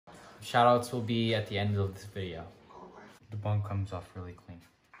Shoutouts will be at the end of this video. The bun comes off really clean.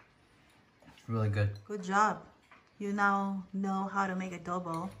 It's really good. Good job. You now know how to make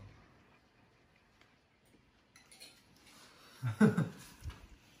adobo.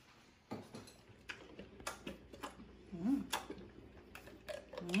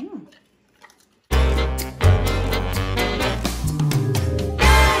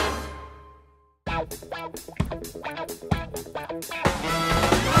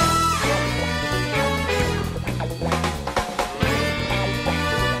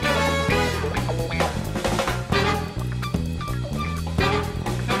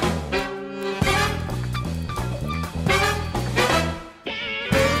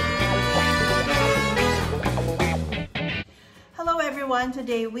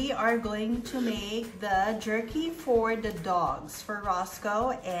 Today we are going to make the jerky for the dogs, for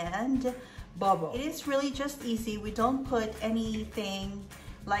Roscoe and Bobo. It is really just easy. We don't put anything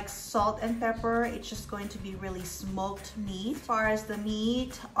like salt and pepper. It's just going to be really smoked meat. As far as the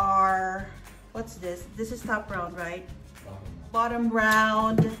meat are, what's this? This is top round, right? Bottom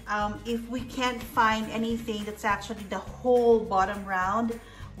round. If we can't find anything that's actually the whole bottom round,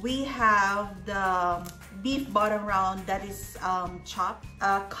 we have the beef bottom round that is chopped.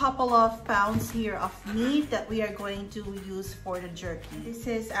 A couple of pounds here of meat that we are going to use for the jerky. This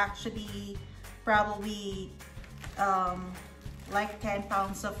is actually probably like 10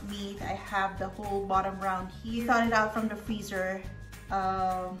 pounds of meat. I have the whole bottom round here. We got it out from the freezer.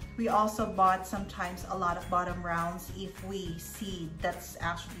 We also bought sometimes a lot of bottom rounds if we see that's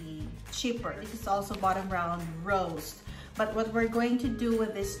actually cheaper. This is also bottom round roast. But what we're going to do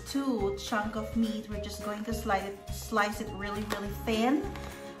with this 2 chunk of meat, we're just going to slice it really thin.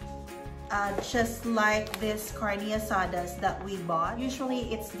 Just like this carne asadas that we bought.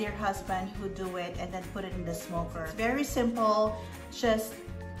 Usually it's their husband who do it and then put it in the smoker. It's very simple, just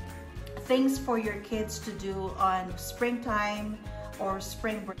things for your kids to do on springtime or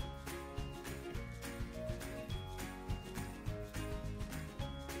spring break.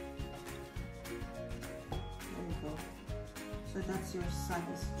 So that's your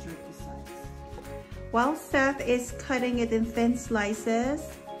size, jerky size. While Seth is cutting it in thin slices,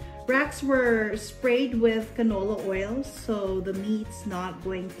 racks were sprayed with canola oil so the meat's not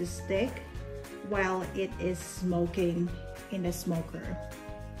going to stick while it is smoking in the smoker.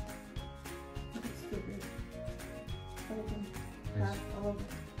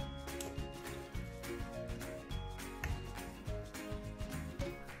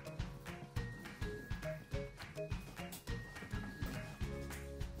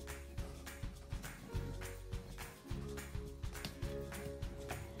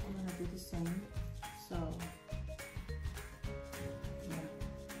 The same, so yeah.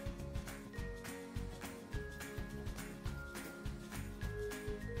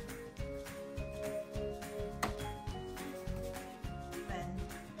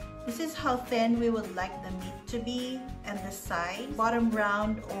 This is how thin we would like the meat to be, and the size. Bottom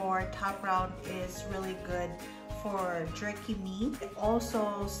round or top round is really good for jerky meat. It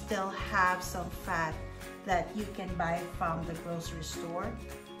also still have some fat that you can buy from the grocery store.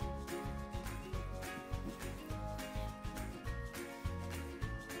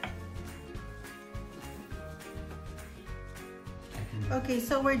 Okay,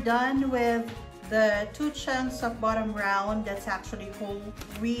 so we're done with the 2 chunks of bottom round that's actually whole.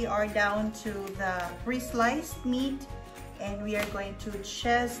 We are down to the pre-sliced meat, and we are going to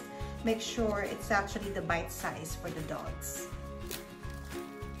just make sure it's actually the bite size for the dogs.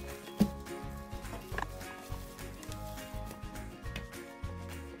 It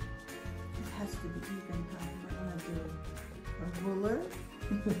has to be even, huh? We're gonna do a ruler.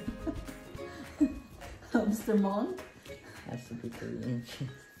 Mr. Monk. Has to be 3 inches.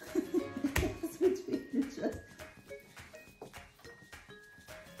 It's between inches.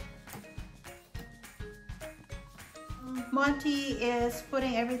 Monty is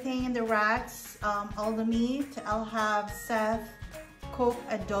putting everything in the racks, all the meat. I'll have Seth cook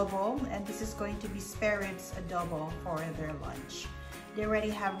adobo, and this is going to be spare ribs adobo for their lunch. They already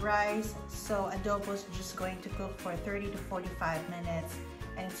have rice, so adobo is just going to cook for 30 to 45 minutes,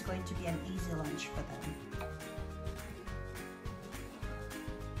 and it's going to be an easy lunch for them.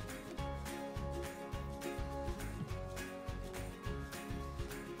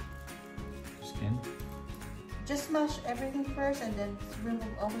 Just smash everything first and then remove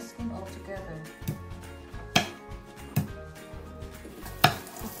all the skin altogether.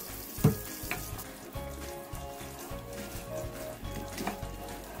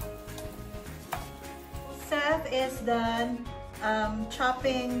 Seth is done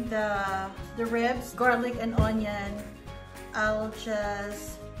chopping the ribs, garlic and onion. I'll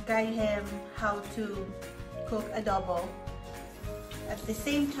just guide him how to cook adobo. At the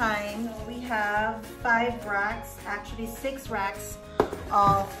same time, we have 5 racks, actually 6 racks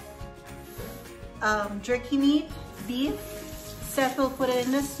of jerky meat, beef. Seth will put it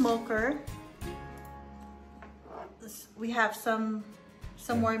in the smoker. We have some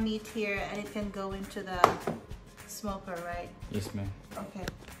more meat here, and it can go into the smoker, right? Yes, ma'am. Okay.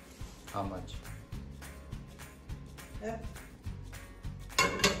 How much? Yep.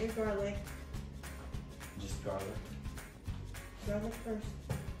 Get your garlic. Just garlic. Garlic first.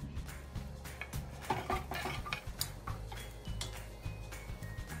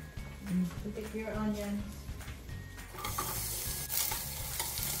 Get your onions.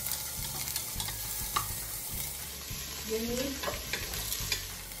 Your meat.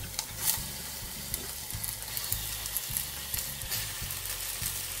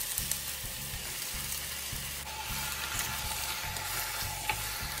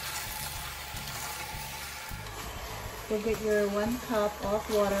 So get your 1 cup of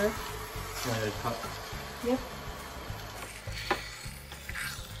water. A cup. Yep.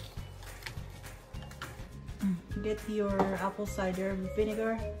 Get your apple cider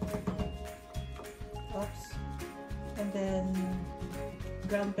vinegar. Oops. And then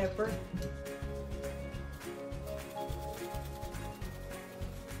ground pepper.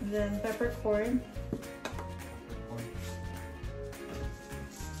 And then peppercorn.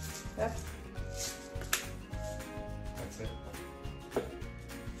 Yep. That's it.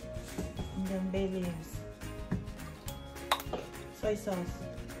 And then bay leaves. Soy sauce.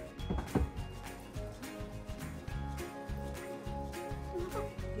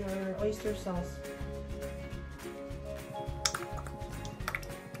 Your oyster sauce.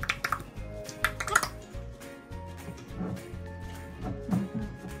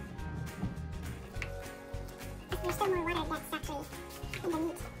 There's still more water that's actually in the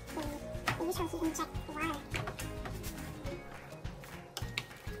meat. They usually heat inject the water.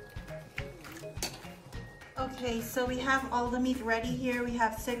 Okay, so we have all the meat ready here. We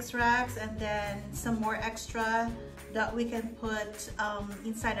have 6 racks and then some more extra that we can put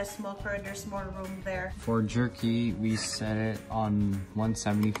inside a smoker. There's more room there. For jerky, we set it on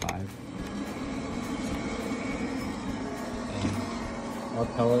 175. And our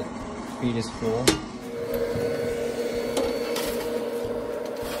pellet feed is full.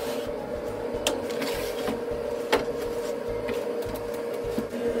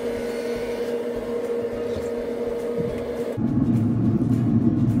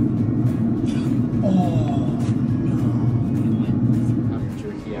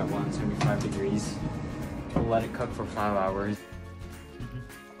 Jerky at 175 degrees. We'll let it cook for 5 hours.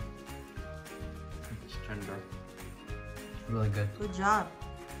 Just turn it up. Really good. Good job.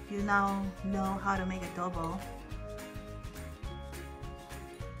 You now know how to make adobo.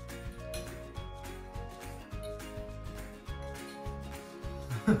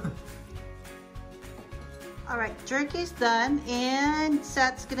 All right, jerky's done, and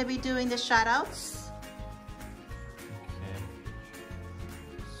Seth's gonna be doing the shout-outs. Okay.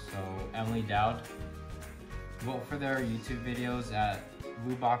 So Emily Dowd. Vote for their YouTube videos at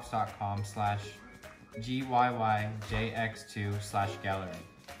bluebox.com/GYYJX2/gallery.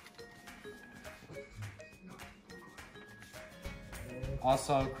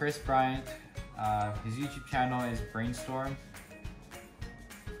 Also, Chris Bryant, his YouTube channel is Brainstorm.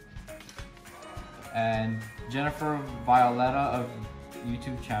 And Jennifer Violetta of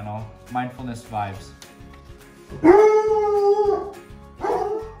YouTube channel, Mindfulness Vibes.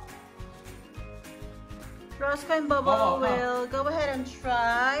 Roscoe and Bobo will go ahead and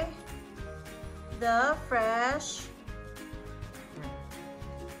try the fresh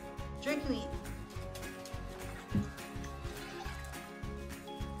jerky meat.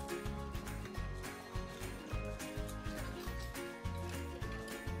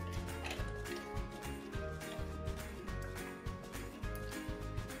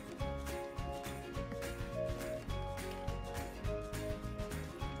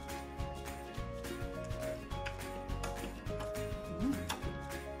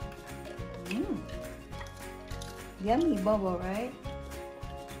 Yummy Bobo, right?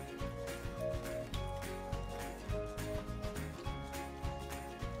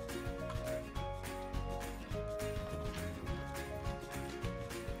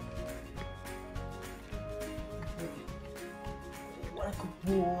 What a good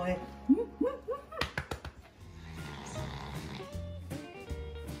boy.